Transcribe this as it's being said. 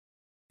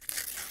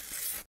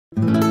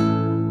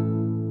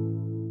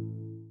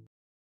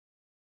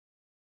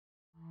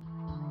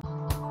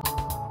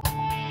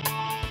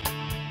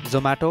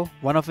Zomato,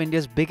 one of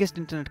India's biggest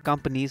internet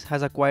companies,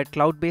 has acquired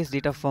cloud-based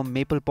data firm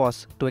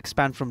MaplePOS to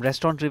expand from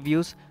restaurant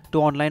reviews to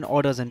online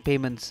orders and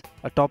payments,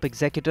 a top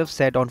executive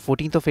said on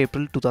 14th of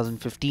April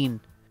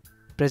 2015.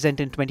 Present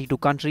in 22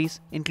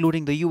 countries,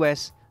 including the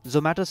US,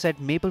 Zomato said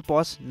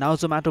MaplePOS, now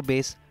Zomato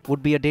Base,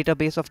 would be a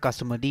database of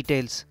customer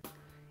details.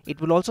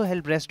 It will also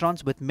help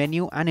restaurants with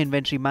menu and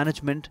inventory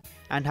management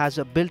and has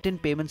a built-in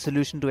payment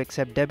solution to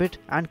accept debit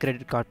and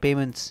credit card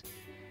payments.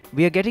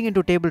 We are getting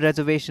into table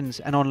reservations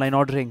and online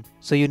ordering,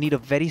 so you need a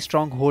very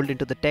strong hold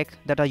into the tech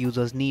that our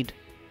users need,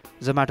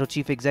 Zomato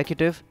Chief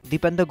Executive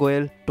Deepinder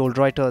Goyal told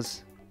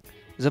Reuters.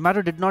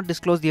 Zomato did not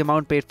disclose the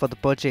amount paid for the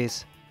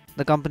purchase.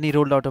 The company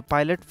rolled out a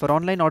pilot for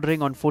online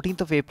ordering on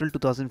 14th of April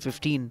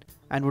 2015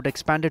 and would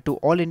expand it to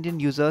all Indian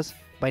users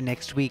by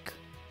next week.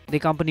 The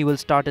company will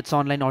start its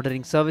online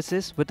ordering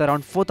services with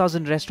around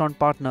 4,000 restaurant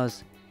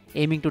partners,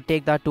 aiming to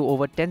take that to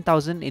over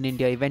 10,000 in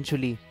India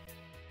eventually.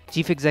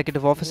 Chief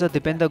Executive Officer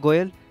Deepinder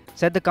Goyal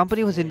said the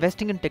company was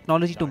investing in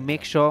technology to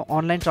make sure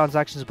online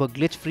transactions were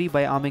glitch-free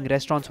by arming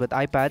restaurants with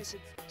iPads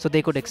so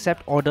they could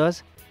accept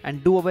orders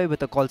and do away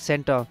with a call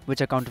center,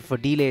 which accounted for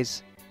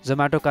delays.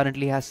 Zomato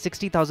currently has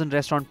 60,000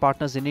 restaurant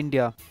partners in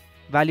India.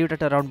 Valued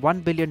at around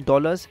 $1 billion,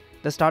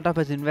 the startup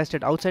has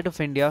invested outside of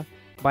India,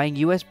 buying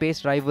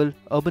US-based rival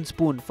Urban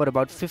Spoon for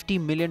about $50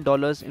 million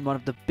in one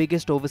of the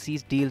biggest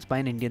overseas deals by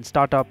an Indian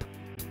startup.